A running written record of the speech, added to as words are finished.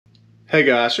Hey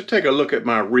guys, so take a look at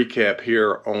my recap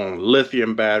here on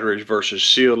lithium batteries versus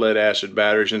sealed lead acid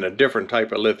batteries and a different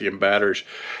type of lithium batteries.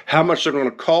 How much they're going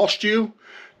to cost you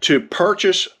to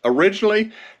purchase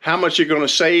originally, how much you're going to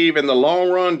save in the long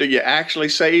run. Do you actually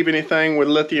save anything with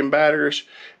lithium batteries?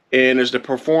 And is the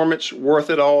performance worth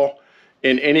it all?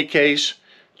 In any case,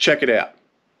 check it out.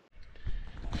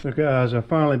 So guys, I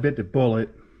finally bit the bullet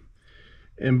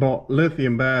and bought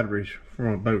lithium batteries from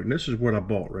a boat. And this is what I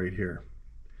bought right here.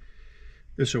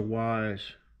 This is a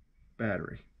Wise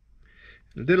battery.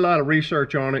 I did a lot of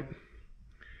research on it,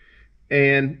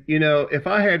 and you know, if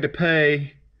I had to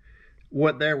pay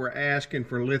what they were asking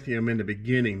for lithium in the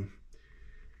beginning,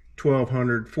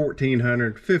 $1,200,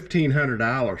 $1,400,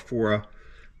 $1,500 for a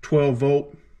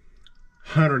 12-volt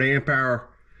 100 amp hour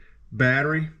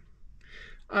battery,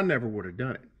 I never would have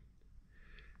done it.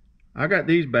 I got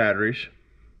these batteries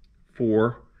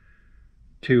for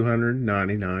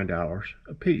 $299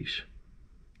 a piece.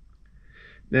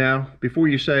 Now, before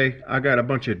you say I got a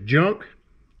bunch of junk,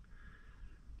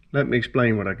 let me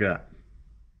explain what I got.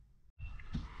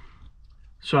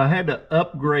 So I had to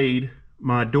upgrade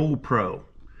my Dual Pro.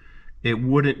 It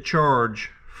wouldn't charge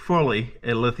fully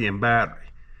a lithium battery.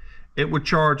 It would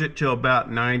charge it to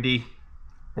about 90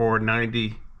 or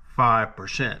 95%,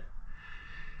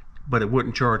 but it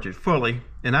wouldn't charge it fully,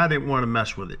 and I didn't want to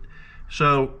mess with it.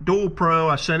 So Dual Pro,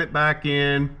 I sent it back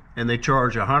in, and they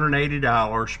charge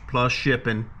 $180 plus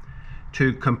shipping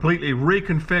to completely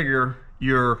reconfigure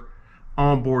your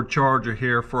onboard charger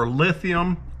here for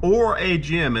lithium or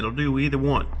AGM. It'll do either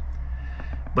one,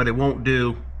 but it won't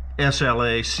do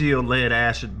SLA, sealed lead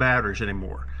acid batteries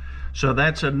anymore. So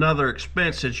that's another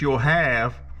expense that you'll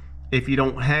have if you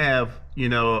don't have, you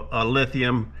know, a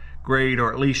lithium grade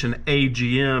or at least an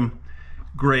AGM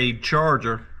grade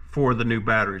charger for the new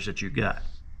batteries that you got.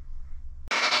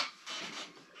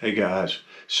 Hey guys,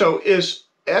 so is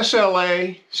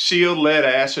SLA sealed lead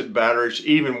acid batteries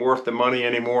even worth the money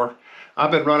anymore?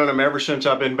 I've been running them ever since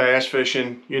I've been bass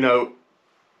fishing. You know,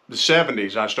 the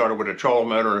 70s I started with a trolling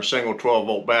motor and a single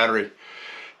 12-volt battery,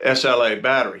 SLA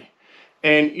battery.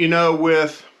 And you know,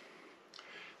 with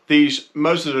these,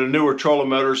 most of the newer trolling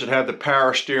motors that have the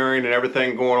power steering and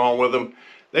everything going on with them,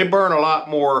 they burn a lot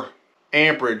more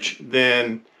amperage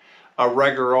than a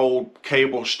regular old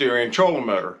cable steering trolling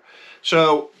motor.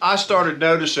 So I started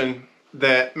noticing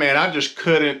that, man, I just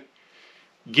couldn't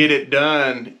get it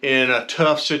done in a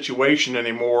tough situation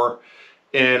anymore,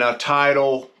 in a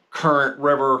tidal current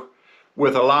river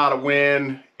with a lot of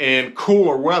wind and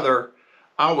cooler weather.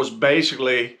 I was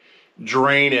basically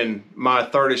draining my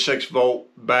 36-volt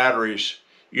batteries,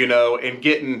 you know, and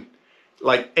getting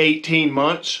like 18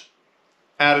 months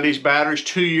out of these batteries,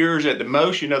 2 years at the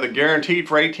most. You know, the guaranteed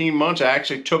for 18 months. I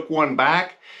actually took one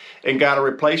back and got a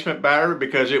replacement battery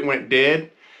because it went dead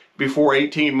before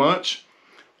 18 months.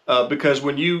 Because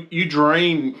when you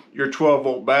drain your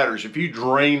 12-volt batteries, if you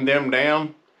drain them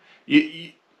down,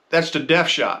 that's the death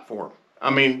shot for them. I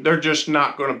mean, they're just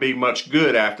not going to be much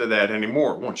good after that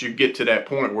anymore once you get to that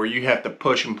point where you have to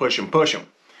push them, push them, push them.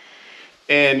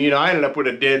 And, you know, I ended up with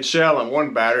a dead cell in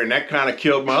one battery, and that kind of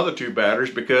killed my other two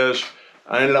batteries because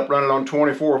I ended up running on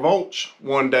 24 volts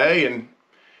one day, and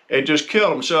it just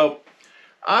killed them. So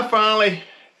I finally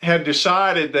had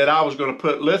decided that I was going to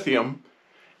put lithium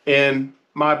in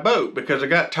my boat because I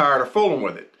got tired of fooling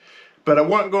with it. But I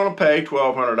wasn't going to pay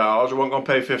 $1,200. I wasn't going to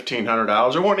pay $1,500. I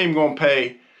wasn't even going to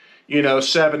pay, you know,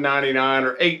 $7.99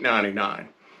 or $8.99.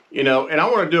 You know, and I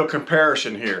want to do a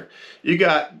comparison here. You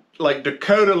got like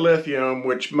Dakota Lithium,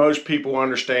 which most people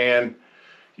understand.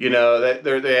 You know, that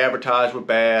they advertise with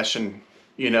bass and,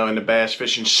 you know, in the bass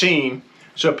fishing scene.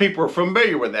 So people are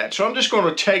familiar with that. So I'm just going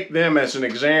to take them as an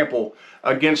example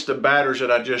against the batteries that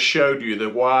I just showed you, the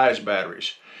Wise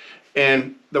batteries.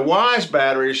 And the Wise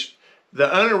batteries,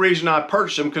 the only reason I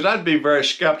purchased them, because I'd be very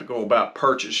skeptical about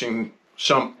purchasing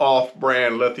some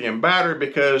off-brand lithium battery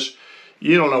because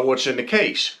you don't know what's in the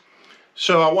case.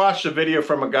 So I watched a video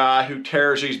from a guy who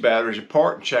tears these batteries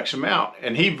apart and checks them out.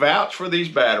 And he vouched for these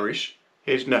batteries.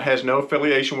 He has no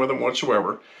affiliation with them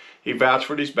whatsoever. He vouched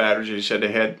for these batteries. He said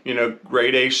they had, you know,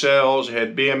 grade A cells, they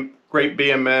had great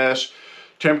BMS,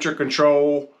 temperature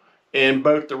control in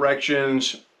both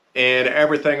directions, and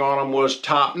everything on them was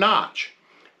top notch.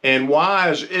 And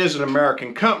Wise is an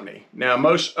American company. Now,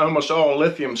 almost all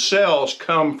lithium cells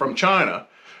come from China,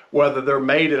 whether they're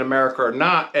made in America or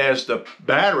not. As the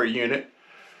battery unit,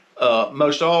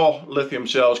 most all lithium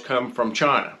cells come from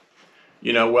China.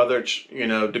 You know, whether it's, you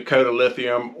know, Dakota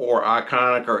Lithium or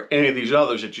Iconic or any of these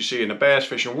others that you see in the bass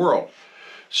fishing world.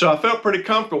 So I felt pretty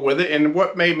comfortable with it, and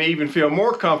what made me even feel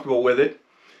more comfortable with it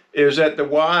is that the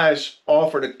Wise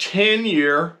offered a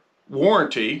 10-year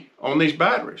warranty on these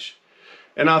batteries.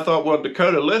 And I thought, well,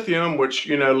 Dakota Lithium, which,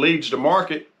 you know, leads the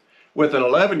market with an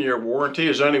 11-year warranty,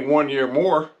 is only 1 year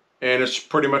more, and it's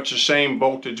pretty much the same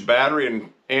voltage battery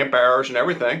and amp hours and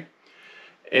everything.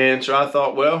 And so I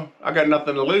thought, well, I got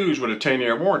nothing to lose with a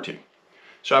 10-year warranty.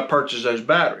 So I purchased those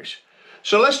batteries.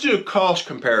 So let's do a cost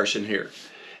comparison here.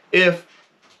 If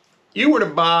you were to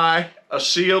buy a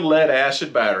sealed lead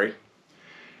acid battery,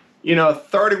 you know, a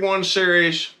 31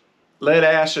 series lead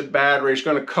acid battery is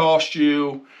going to cost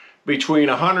you between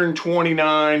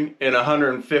 $129 and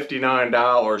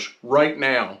 $159 right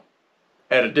now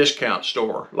at a discount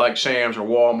store like Sam's or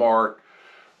Walmart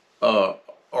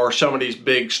or some of these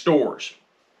big stores,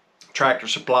 Tractor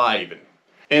Supply even.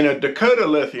 And a Dakota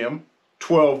Lithium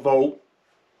 12 volt,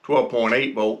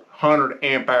 12.8 volt, 100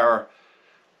 amp hour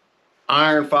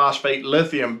iron phosphate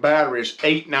lithium battery is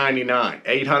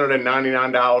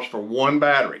 $899 for one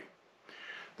battery.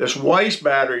 This Weiss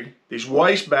battery, these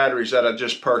Weiss batteries that I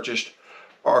just purchased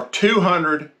are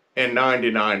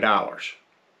 $299.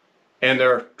 And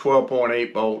they're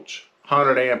 12.8 volts,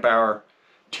 100 amp hour,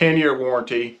 10-year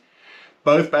warranty.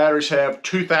 Both batteries have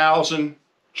 2,000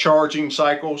 charging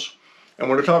cycles. And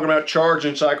when they're talking about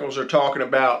charging cycles, they're talking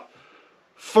about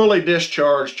fully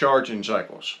discharged charging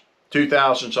cycles,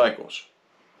 2,000 cycles.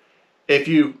 If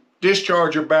you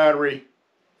discharge your battery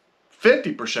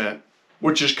 50%,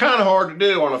 which is kind of hard to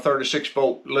do on a 36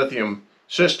 volt lithium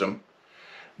system,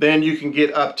 then you can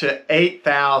get up to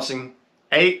 8,000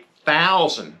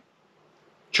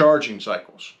 charging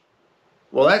cycles.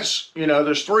 Well, that's, you know,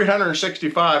 there's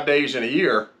 365 days in a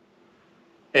year,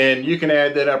 and you can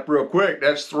add that up real quick.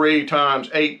 That's 3 times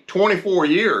 8, 24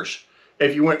 years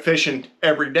if you went fishing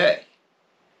every day.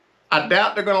 I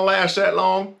doubt they're going to last that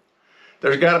long.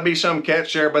 There's got to be some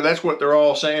catch there, but that's what they're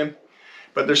all saying.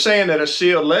 But they're saying that a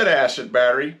sealed lead acid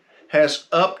battery has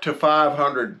up to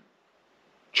 500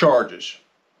 charges.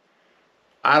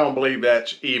 I don't believe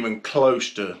that's even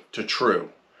close to true.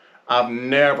 I've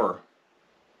never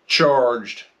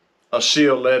charged a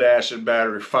sealed lead acid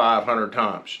battery 500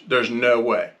 times. There's no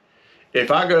way.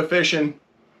 If I go fishing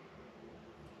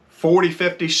 40,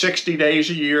 50, 60 days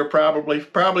a year, probably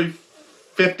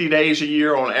 50 days a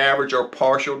year on average, or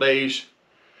partial days,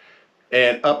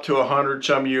 and up to 100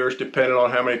 some years, depending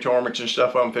on how many tournaments and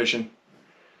stuff I'm fishing.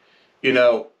 You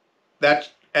know,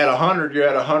 that's at 100, you're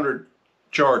at 100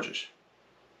 charges,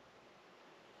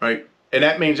 right? And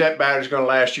that means that battery's going to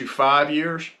last you 5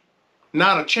 years?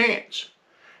 Not a chance.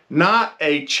 Not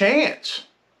a chance.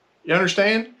 You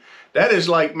understand? That is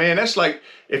like, man, that's like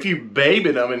if you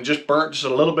babied them and just burnt just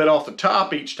a little bit off the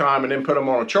top each time and then put them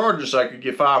on a charger cycle, you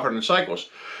get 500 cycles.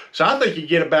 So I think you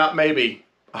get about maybe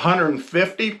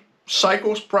 150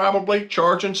 cycles, probably,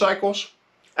 charging cycles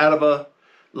out of a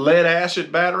lead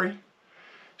acid battery.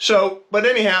 So, but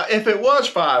anyhow, if it was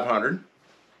 500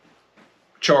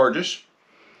 charges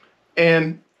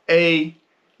and a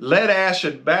lead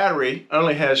acid battery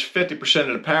only has 50%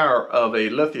 of the power of a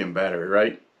lithium battery,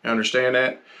 right? You understand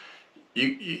that?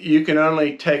 You can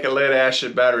only take a lead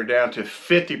acid battery down to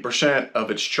 50% of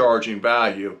its charging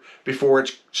value before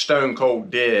it's stone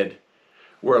cold dead,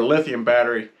 where a lithium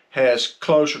battery has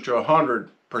closer to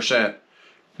 100%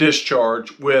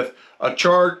 discharge with a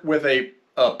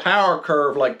power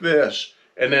curve like this,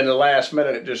 and then the last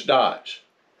minute it just dies.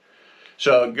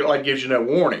 So it like gives you no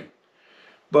warning.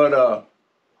 But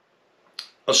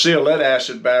a sealed lead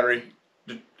acid battery,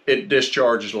 it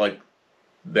discharges like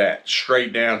that,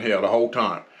 straight downhill the whole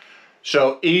time.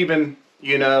 So even,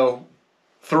 you know,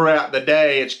 throughout the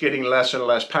day it's getting less and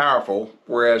less powerful,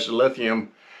 whereas the lithium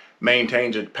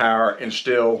maintains its power and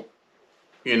still,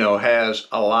 you know, has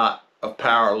a lot of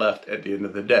power left at the end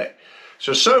of the day.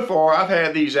 So far I've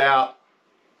had these out,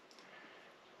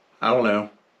 I don't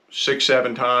know, 6,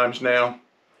 7 times now,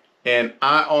 and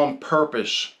I on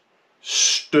purpose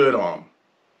stood on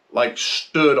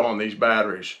these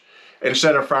batteries.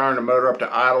 Instead of firing the motor up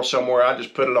to idle somewhere, I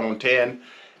just put it on 10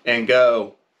 and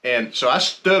go. And so I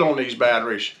stood on these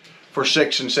batteries for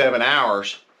 6 and 7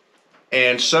 hours.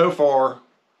 And so far,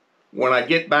 when I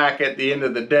get back at the end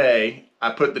of the day, I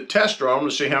put the tester on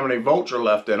to see how many volts are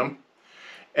left in them.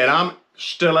 And I'm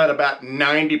still at about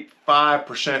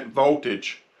 95%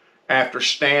 voltage after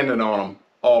standing on them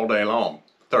all day long,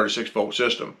 36 volt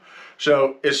system.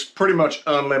 So it's pretty much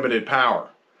unlimited power.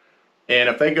 And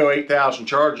if they go 8,000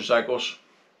 charging cycles,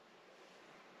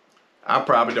 I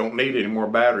probably don't need any more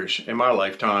batteries in my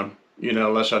lifetime, you know,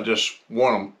 unless I just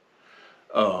want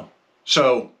them.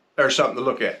 So there's something to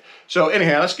look at. So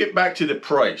anyhow, let's get back to the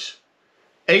price.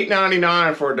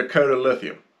 $899 for a Dakota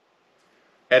Lithium.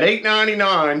 At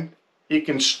 $899,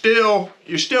 you still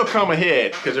come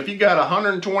ahead, because if you got a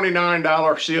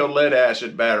 $129 sealed lead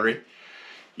acid battery,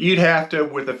 you'd have to,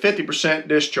 with a 50%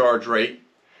 discharge rate,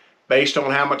 based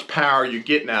on how much power you're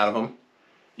getting out of them,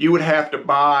 you would have to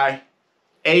buy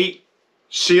 8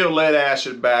 sealed lead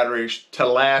acid batteries to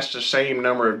last the same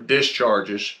number of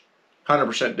discharges,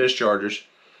 100% discharges,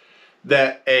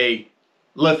 that a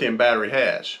lithium battery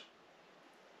has.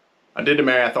 I did the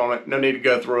math on it, no need to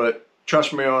go through it.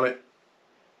 Trust me on it.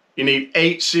 You need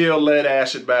 8 sealed lead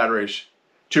acid batteries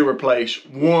to replace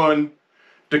 1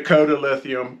 Dakota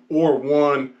Lithium or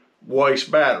 1 Weiss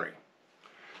battery.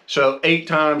 So 8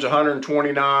 times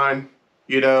 129,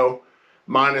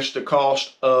 minus the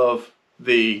cost of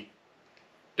the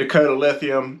Dakota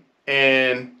Lithium,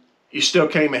 and you still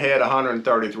came ahead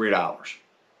 $133.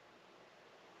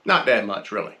 Not that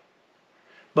much, really.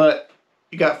 But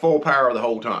you got full power the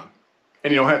whole time.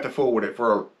 And you don't have to fool with it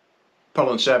for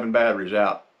pulling 7 batteries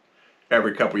out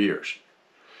every couple years.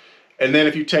 And then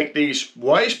if you take these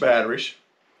Weiss batteries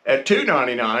at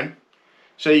 $299,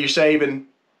 say you're saving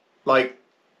like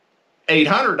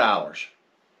 $800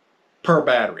 per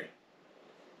battery.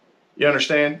 You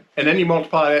understand? And then you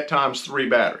multiply that times 3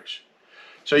 batteries.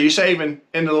 So you're saving,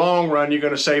 in the long run, you're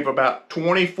going to save about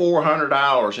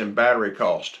 $2,400 in battery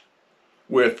cost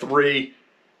with 3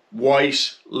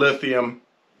 Weiss lithium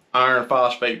iron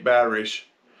phosphate batteries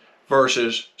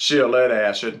versus sealed lead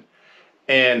acid.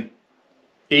 And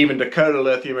even Dakota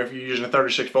Lithium, if you're using a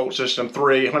 36-volt system,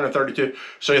 132.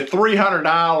 So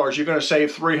 $300, you're going to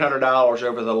save $300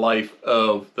 over the life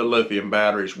of the lithium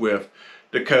batteries with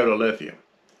Dakota Lithium.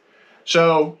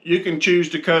 So you can choose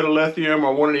Dakota Lithium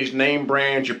or one of these name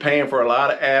brands. You're paying for a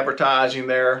lot of advertising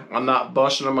there. I'm not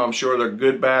busting them. I'm sure they're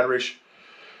good batteries.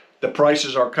 The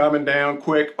prices are coming down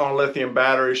quick on lithium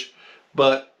batteries.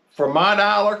 But for my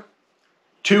dollar,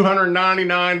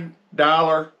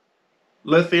 $299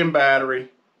 lithium battery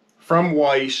from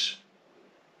Weiss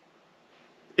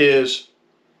is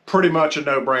pretty much a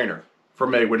no-brainer for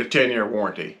me with a 10-year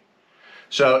warranty.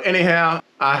 So anyhow,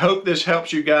 I hope this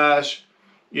helps you guys,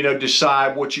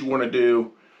 decide what you want to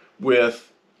do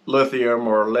with lithium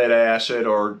or lead acid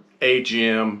or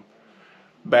AGM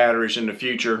batteries in the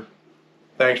future.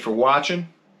 Thanks for watching,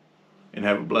 and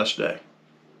have a blessed day.